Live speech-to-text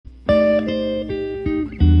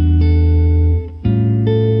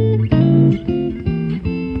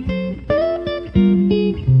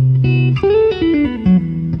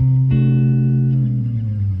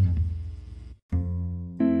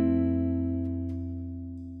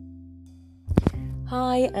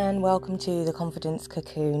Hi and welcome to the Confidence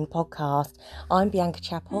Cocoon podcast. I'm Bianca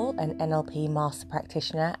Chappell, an NLP master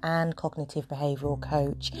practitioner and cognitive behavioural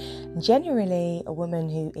coach. Generally a woman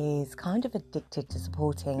who is kind of addicted to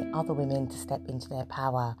supporting other women to step into their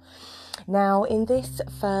power. Now, in this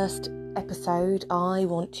first episode, I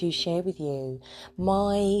want to share with you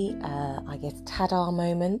my, ta-da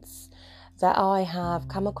moments that I have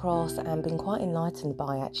come across and been quite enlightened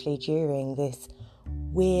by actually during this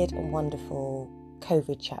weird and wonderful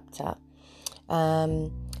COVID chapter.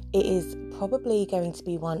 It is probably going to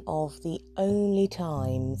be one of the only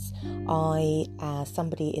times I, as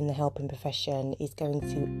somebody in the helping profession, is going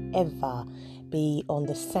to ever be on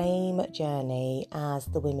the same journey as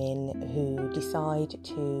the women who decide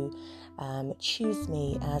to choose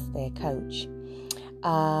me as their coach.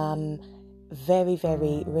 Very,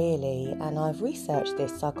 very rarely, and I've researched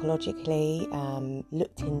this psychologically,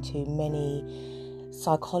 looked into many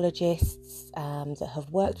psychologists that have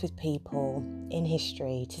worked with people in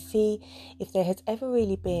history to see if there has ever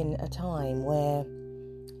really been a time where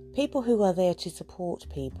people who are there to support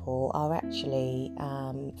people are actually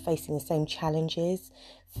facing the same challenges,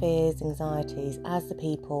 fears, anxieties as the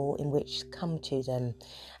people in which come to them.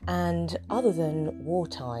 And other than war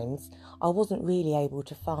times, I wasn't really able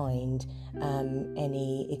to find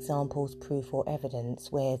any examples, proof or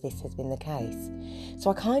evidence where this has been the case. So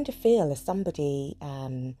I kind of feel as somebody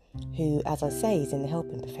who, as I say, is in the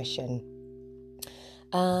helping profession,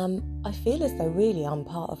 I feel as though really I'm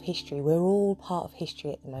part of history. We're all part of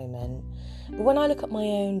history at the moment. But when I look at my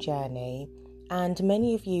own journey, and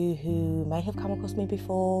many of you who may have come across me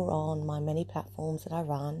before on my many platforms that I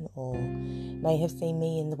run, or may have seen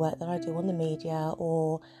me in the work that I do on the media,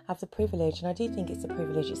 or have the privilege, and I do think it's a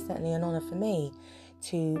privilege, it's certainly an honour for me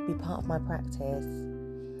to be part of my practice.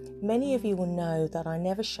 Many of you will know that I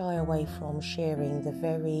never shy away from sharing the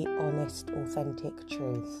very honest, authentic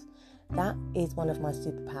truth. That is one of my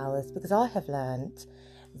superpowers, because I have learnt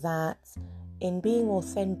that in being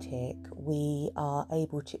authentic, we are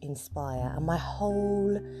able to inspire. And my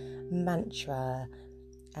whole mantra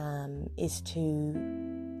is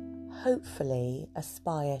to hopefully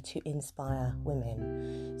aspire to inspire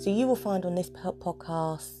women. So you will find on this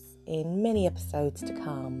podcast, in many episodes to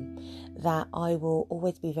come, that I will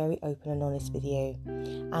always be very open and honest with you,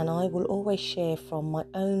 and I will always share from my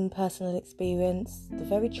own personal experience the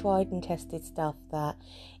very tried and tested stuff that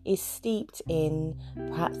is steeped in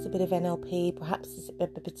perhaps a bit of NLP, perhaps a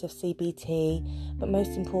bit of CBT, but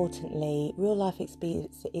most importantly real life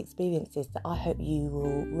experiences that I hope you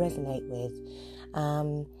will resonate with,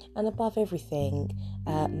 and above everything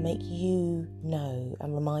make you know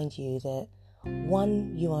and remind you that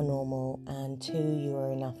 1, you are normal, and 2, you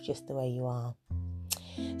are enough just the way you are.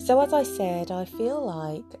 So as I said, I feel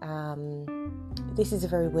like this is a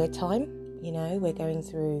very weird time. You know, we're going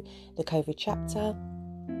through the COVID chapter,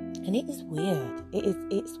 and it is weird.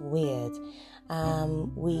 It's weird.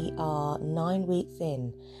 We are 9 weeks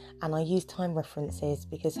in, and I use time references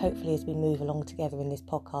because hopefully as we move along together in this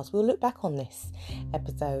podcast, we'll look back on this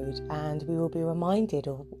episode and we will be reminded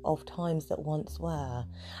of times that once were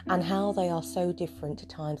and how they are so different to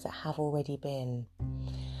times that have already been.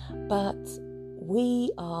 But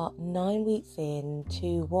we are 9 weeks in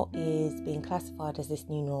to what is being classified as this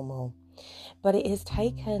new normal. But it has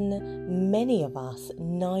taken many of us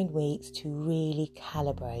 9 weeks to really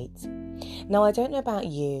calibrate. Now, I don't know about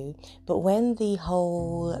you, but when the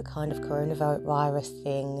whole kind of coronavirus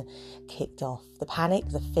thing kicked off, the panic,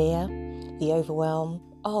 the fear, the overwhelm,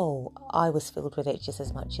 I was filled with it just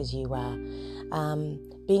as much as you were.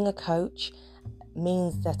 Being a coach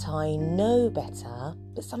means that I know better,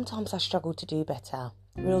 but sometimes I struggle to do better.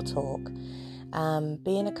 Real talk.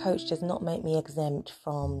 Being a coach does not make me exempt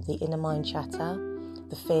from the inner mind chatter,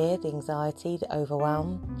 the fear, the anxiety, the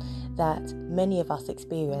overwhelm that many of us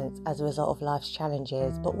experience as a result of life's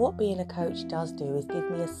challenges. But what being a coach does do is give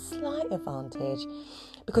me a slight advantage,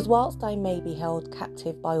 because whilst I may be held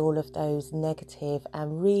captive by all of those negative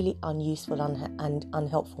and really unuseful and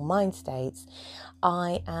unhelpful mind states,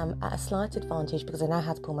 I am at a slight advantage because I know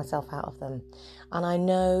how to pull myself out of them, and I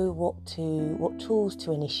know what tools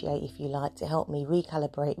to initiate, if you like, to help me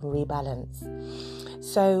recalibrate and rebalance.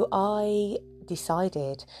 So I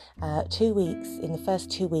decided in the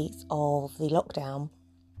first 2 weeks of the lockdown,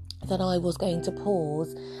 that I was going to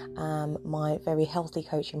pause my very healthy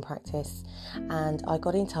coaching practice, and I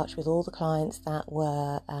got in touch with all the clients that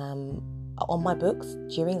were on my books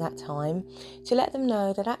during that time, to let them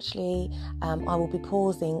know that actually I will be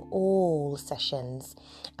pausing all sessions.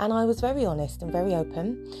 And I was very honest and very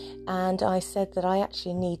open, and I said that I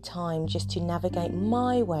actually need time just to navigate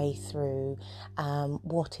my way through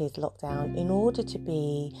what is lockdown in order to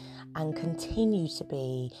be and continue to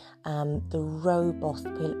be the robust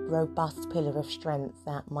pillar of strength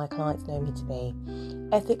that my clients know me to be.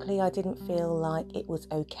 Ethically, I didn't feel like it was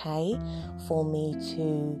okay for me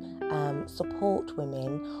to support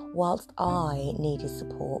women whilst I needed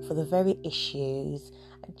support for the very issues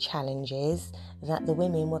and challenges that the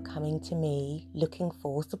women were coming to me looking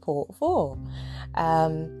for support for.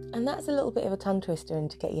 And that's a little bit of a tongue twister and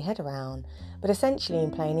to get your head around. But essentially,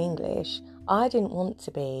 in plain English, I didn't want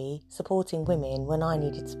to be supporting women when I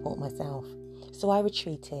needed support myself. So I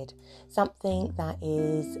retreated, something that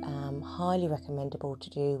is highly recommendable to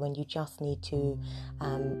do when you just need to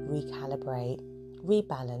recalibrate,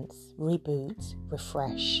 rebalance, reboot,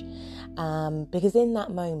 refresh. Because in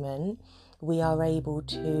that moment, we are able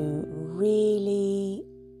to really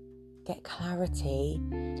get clarity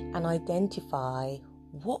and identify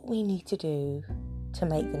what we need to do to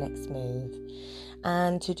make the next move,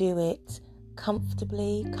 and to do it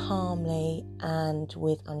comfortably, calmly, and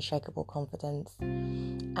with unshakable confidence.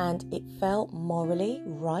 And it felt morally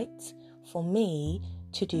right for me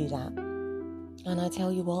to do that. And I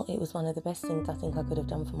tell you what, it was one of the best things I think I could have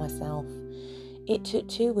done for myself. It took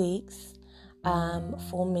 2 weeks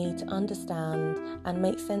for me to understand and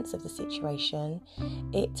make sense of the situation.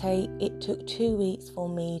 It took 2 weeks for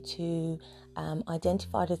me to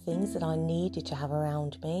identify the things that I needed to have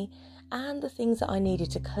around me and the things that I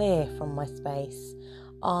needed to clear from my space.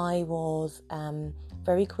 I was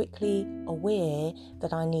very quickly aware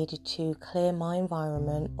that I needed to clear my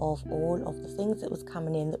environment of all of the things that was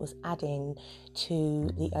coming in that was adding to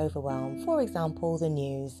the overwhelm. For example, the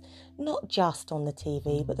news, not just on the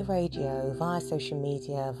TV, but the radio, via social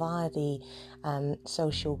media, via the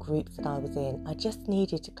social groups that I was in. I just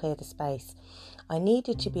needed to clear the space. I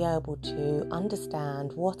needed to be able to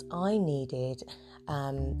understand what I needed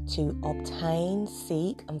to obtain,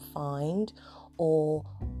 seek and find, or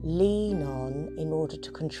lean on in order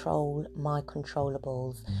to control my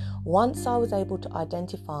controllables. Once I was able to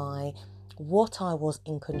identify what I was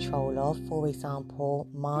in control of, for example,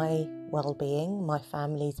 my well-being, my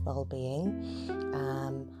family's well-being,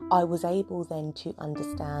 I was able then to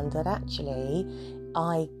understand that actually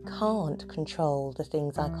I can't control the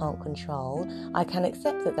things I can't control. I can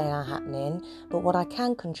accept that they are happening, but what I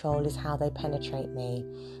can control is how they penetrate me.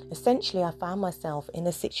 Essentially, I found myself in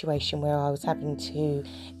a situation where I was having to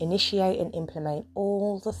initiate and implement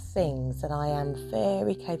all the things that I am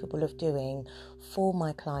very capable of doing for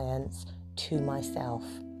my clients to myself.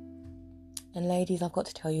 And ladies, I've got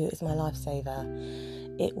to tell you, it was my lifesaver.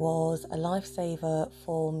 It was a lifesaver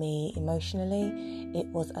for me emotionally. It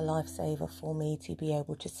was a lifesaver for me to be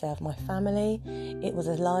able to serve my family. It was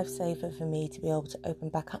a lifesaver for me to be able to open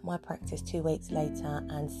back up my practice 2 weeks later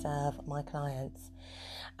and serve my clients.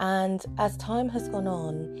 And as time has gone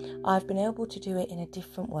on, I've been able to do it in a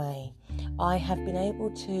different way. I have been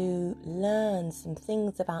able to learn some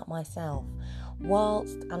things about myself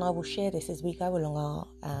and I will share this as we go along our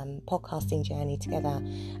podcasting journey together,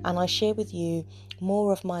 and I share with you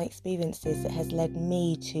more of my experiences that has led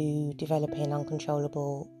me to developing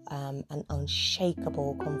uncontrollable and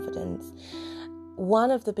unshakable confidence. One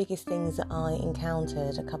of the biggest things that I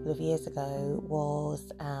encountered a couple of years ago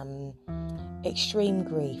was extreme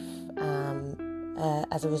grief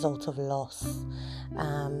as a result of loss.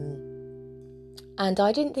 And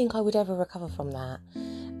I didn't think I would ever recover from that.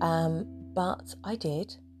 But I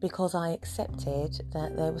did, because I accepted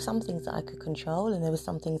that there were some things that I could control and there were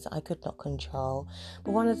some things that I could not control.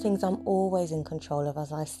 But one of the things I'm always in control of,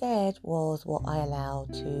 as I said, was what I allow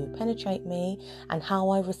to penetrate me and how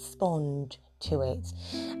I respond to it.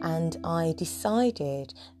 And I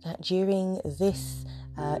decided that during this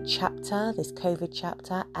chapter, this COVID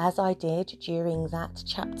chapter, as I did during that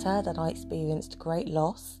chapter that I experienced great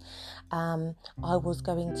loss, I was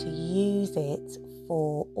going to use it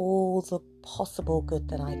for all the possible good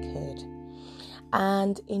that I could.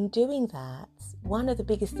 And in doing that, one of the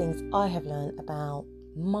biggest things I have learned about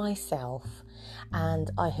myself, and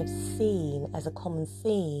I have seen as a common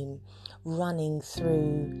theme running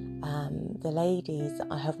through the ladies that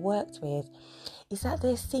I have worked with, is that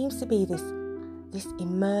there seems to be this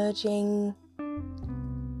emerging,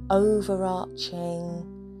 overarching,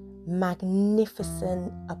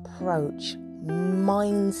 magnificent approach,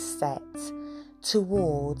 mindset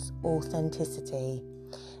towards authenticity.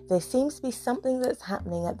 There seems to be something that's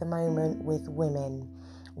happening at the moment with women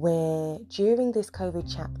where during this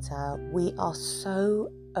COVID chapter, we are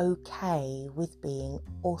so okay with being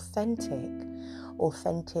authentic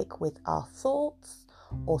with our thoughts,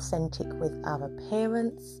 authentic with our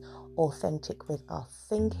appearance, authentic with our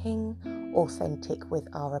thinking, authentic with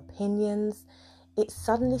our opinions. It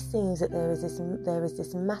suddenly seems that there is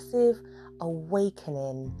this massive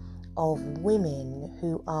awakening of women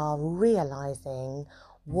who are realizing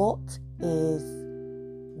what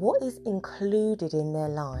is included in their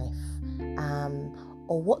life,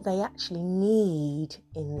 or what they actually need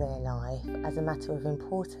in their life as a matter of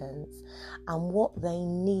importance, and what they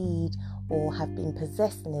need or have been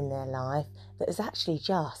possessing in their life that is actually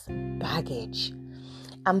just baggage.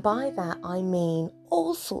 And by that I mean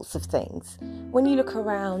all sorts of things. When you look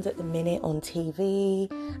around at the minute on TV,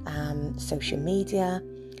 social media,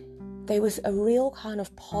 there was a real kind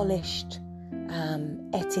of polished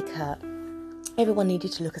etiquette. Everyone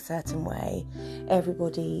needed to look a certain way.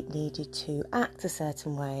 Everybody needed to act a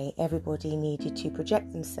certain way. Everybody needed to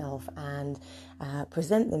project themselves and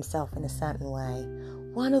present themselves in a certain way.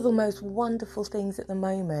 One of the most wonderful things at the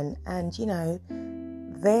moment, and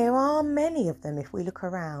there are many of them if we look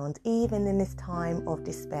around, even in this time of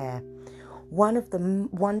despair. One of the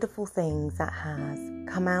wonderful things that has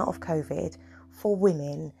come out of COVID for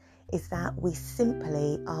women is that we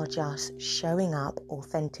simply are just showing up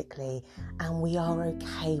authentically, and we are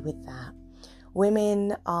okay with that.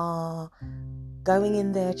 Women are going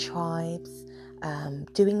in their tribes,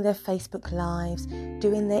 doing their Facebook lives,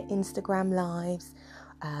 doing their Instagram lives,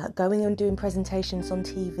 going and doing presentations on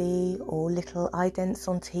TV or little idents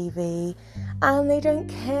on TV, and they don't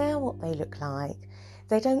care what they look like.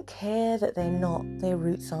 They don't care that their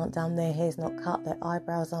roots aren't done, their hair's not cut, their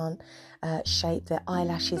eyebrows aren't shaped, their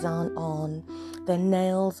eyelashes aren't on, their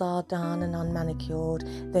nails are done and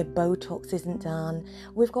unmanicured, their Botox isn't done.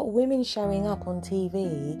 We've got women showing up on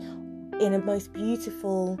TV in a most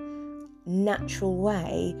beautiful, natural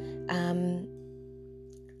way,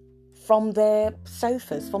 from their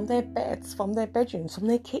sofas, from their beds, from their bedrooms, from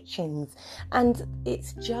their kitchens. And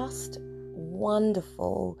it's just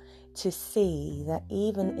wonderful to see that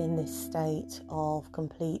even in this state of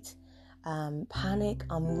complete panic,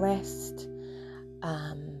 unrest,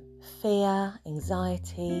 fear,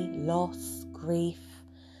 anxiety, loss, grief,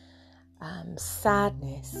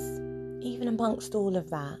 sadness, even amongst all of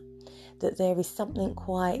that there is something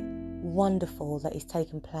quite wonderful that is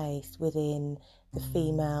taking place within the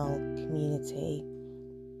female community,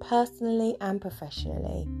 personally and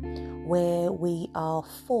professionally, where we are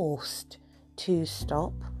forced to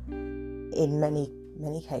stop. In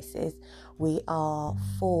many cases, we are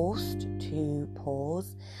forced to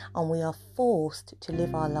pause, and we are forced to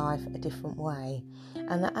live our life a different way.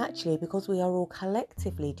 And that actually, because we are all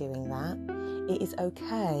collectively doing that, it is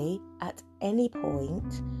okay at any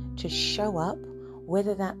point to show up,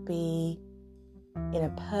 whether that be in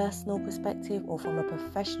a personal perspective or from a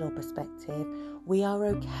professional perspective. We are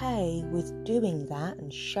okay with doing that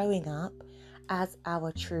and showing up as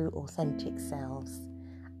our true authentic selves.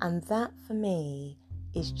 And that for me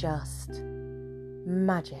is just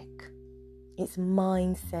magic. It's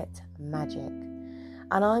mindset magic.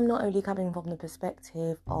 And I'm not only coming from the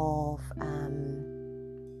perspective of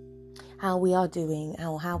how we are doing,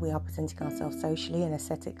 how we are presenting ourselves socially and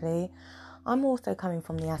aesthetically. I'm also coming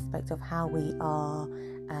from the aspect of how we are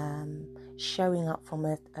showing up from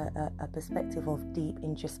a perspective of deep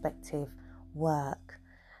introspective work.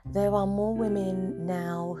 There are more women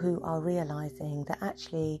now who are realising that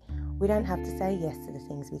actually we don't have to say yes to the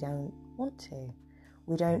things we don't want to.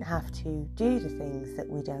 We don't have to do the things that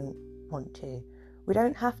we don't want to. We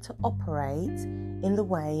don't have to operate in the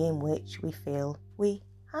way in which we feel we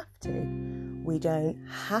have to. We don't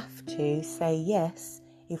have to say yes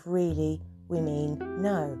if really we mean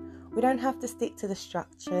no. We don't have to stick to the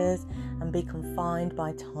structures and be confined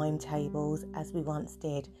by timetables as we once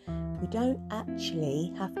did. We don't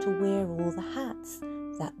actually have to wear all the hats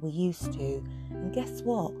that we used to. And guess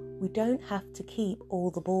what? We don't have to keep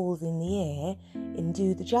all the balls in the air and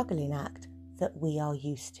do the juggling act that we are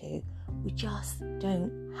used to. We just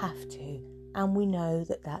don't have to. And we know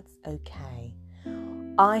that that's okay.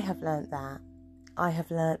 I have learnt that. I have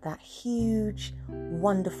learnt that huge,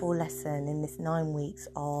 wonderful lesson in this 9 weeks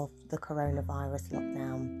of the coronavirus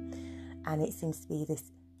lockdown. And it seems to be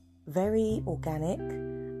this very organic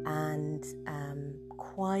and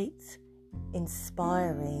quite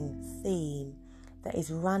inspiring theme that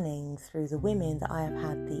is running through the women that I have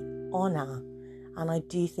had the honour, and I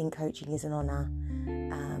do think coaching is an honour,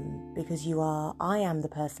 because I am the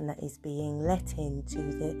person that is being let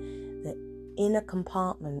into the inner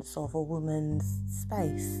compartments of a woman's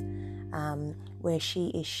space, where she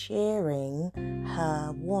is sharing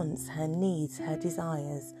her wants, her needs, her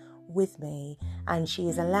desires with me, and she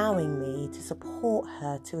is allowing me to support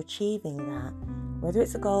her to achieving that. Whether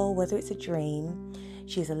it's a goal, whether it's a dream,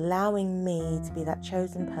 she's allowing me to be that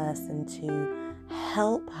chosen person to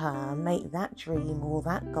help her make that dream or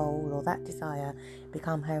that goal or that desire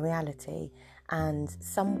become her reality. And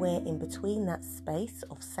somewhere in between that space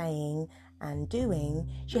of saying and doing,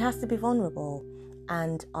 she has to be vulnerable.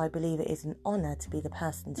 And I believe it is an honour to be the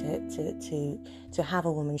person to have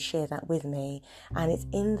a woman share that with me. And it's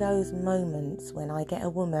in those moments when I get a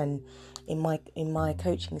woman in my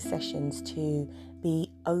coaching sessions to be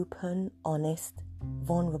open, honest,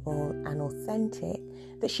 vulnerable and authentic,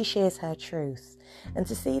 that she shares her truth. And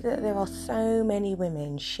to see that there are so many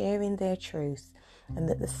women sharing their truth, and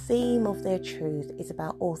that the theme of their truth is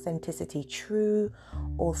about authenticity, true,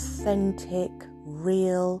 authentic,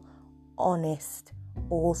 real, honest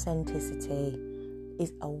authenticity,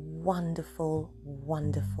 is a wonderful,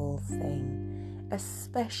 wonderful thing,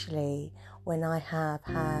 especially when I have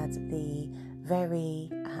had the very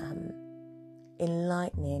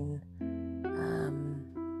enlightening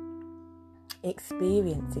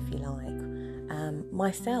experience, if you like,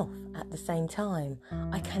 myself at the same time.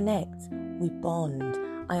 I connect, we bond,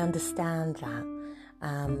 I understand that,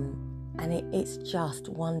 and it's just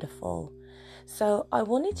wonderful. So I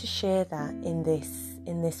wanted to share that in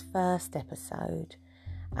this first episode,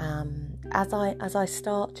 as I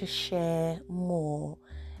start to share more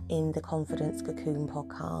in the Confidence Cocoon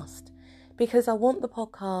podcast, because I want the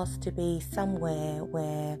podcast to be somewhere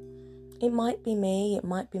where it might be me, it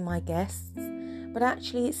might be my guests, but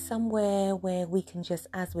actually it's somewhere where we can just,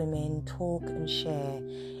 as women, talk and share,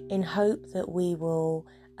 in hope that we will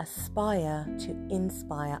aspire to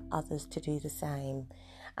inspire others to do the same.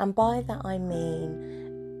 And by that I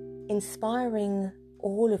mean inspiring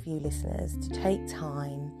all of you listeners to take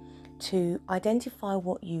time to identify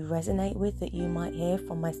what you resonate with that you might hear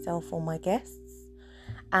from myself or my guests,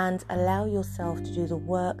 and allow yourself to do the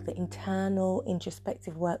work, the internal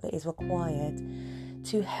introspective work that is required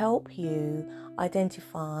to help you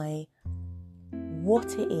identify what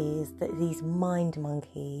it is that these mind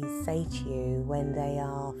monkeys say to you when they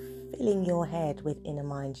are filling your head with inner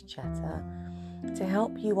mind chatter, to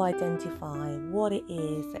help you identify what it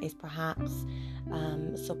is that is perhaps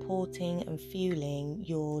supporting and fueling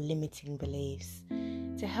your limiting beliefs,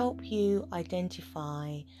 to help you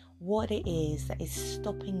identify what it is that is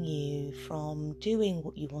stopping you from doing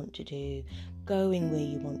what you want to do, going where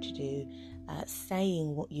you want to do,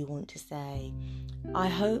 saying what you want to say. I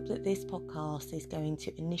hope that this podcast is going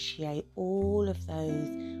to initiate all of those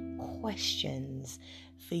questions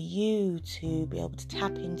for you to be able to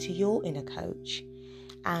tap into your inner coach.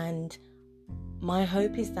 And my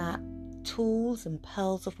hope is that tools and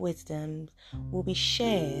pearls of wisdom will be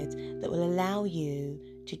shared that will allow you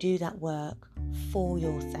to do that work for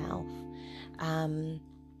yourself.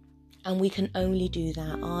 And we can only do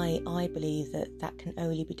that. I believe that can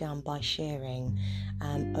only be done by sharing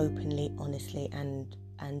openly, honestly, and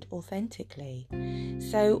authentically.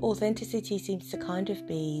 So authenticity seems to kind of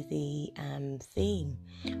be the theme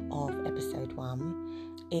of episode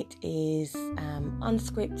 1. It is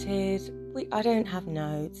unscripted. I don't have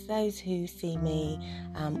notes. Those who see me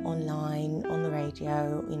online, on the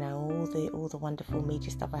radio, all the wonderful media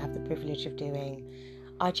stuff I have the privilege of doing,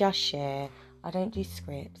 I just share. I don't do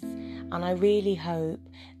scripts, and I really hope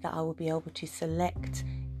that I will be able to select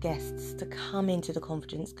guests to come into the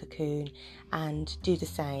Confidence Cocoon and do the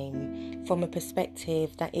same from a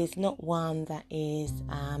perspective that is not one that is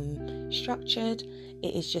structured.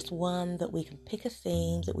 It is just one that we can pick a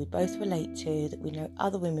theme that we both relate to, that we know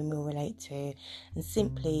other women will relate to, and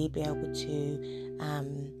simply be able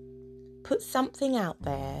to put something out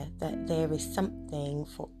there, that there is something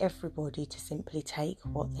for everybody to simply take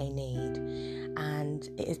what they need. And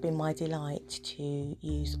it has been my delight to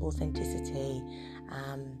use authenticity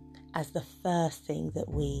as the first thing that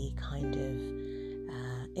we kind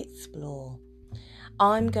of explore.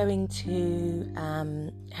 I'm going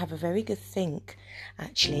to have a very good think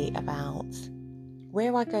actually about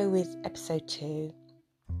where I go with episode 2,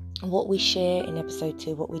 what we share in episode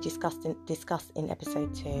 2, what we discuss in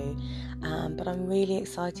episode 2, but I'm really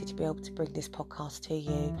excited to be able to bring this podcast to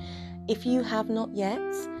you. If you have not yet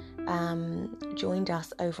joined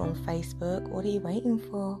us over on Facebook, what are you waiting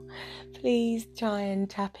for? Please try and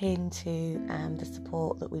tap into the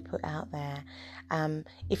support that we put out there.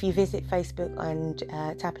 If you visit Facebook and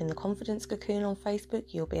tap in the Confidence Cocoon on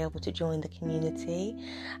Facebook, you'll be able to join the community.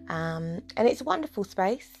 And it's a wonderful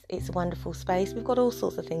space. We've got all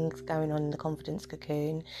sorts of things going on in the Confidence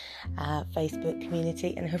Cocoon Facebook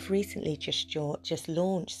community, and have recently just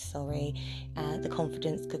launched the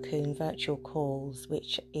Confidence Cocoon virtual calls,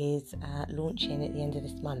 which is launching at the end of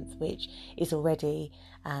this month, which is already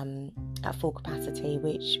at full capacity,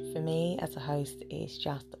 which for me as a host is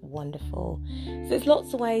just wonderful. So there's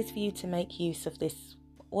lots of ways for you to make use of this,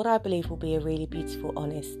 what I believe will be a really beautiful,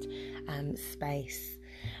 honest space.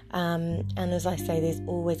 And as I say, there's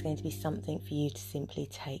always going to be something for you to simply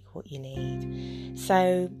take what you need.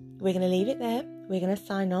 So we're going to leave it there. We're going to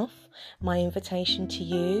sign off. My invitation to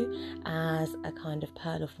you as a kind of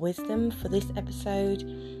pearl of wisdom for this episode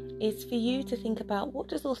is for you to think about, what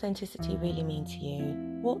does authenticity really mean to you?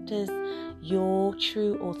 What does your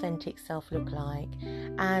true authentic self look like?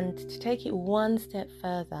 And to take it one step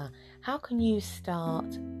further, how can you start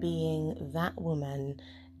being that woman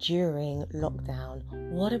during lockdown?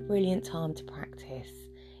 What a brilliant time to practice.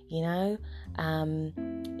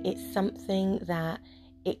 It's something that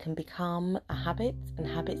it can become a habit, and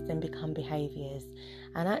habits then become behaviours.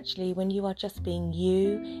 And actually, when you are just being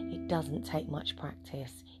you, it doesn't take much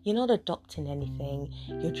practice. You're not adopting anything.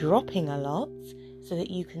 You're dropping a lot so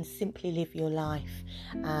that you can simply live your life,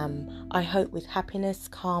 I hope, with happiness,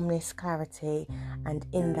 calmness, clarity, and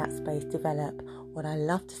in that space develop what I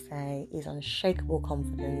love to say is unshakable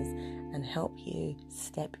confidence and help you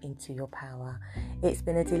step into your power. It's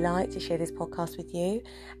been a delight to share this podcast with you,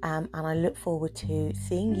 and I look forward to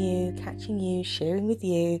seeing you, catching you, sharing with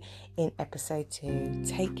you in episode 2.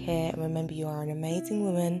 Take care, and remember, you are an amazing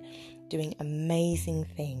woman doing amazing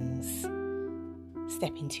things.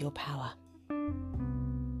 Step into your power.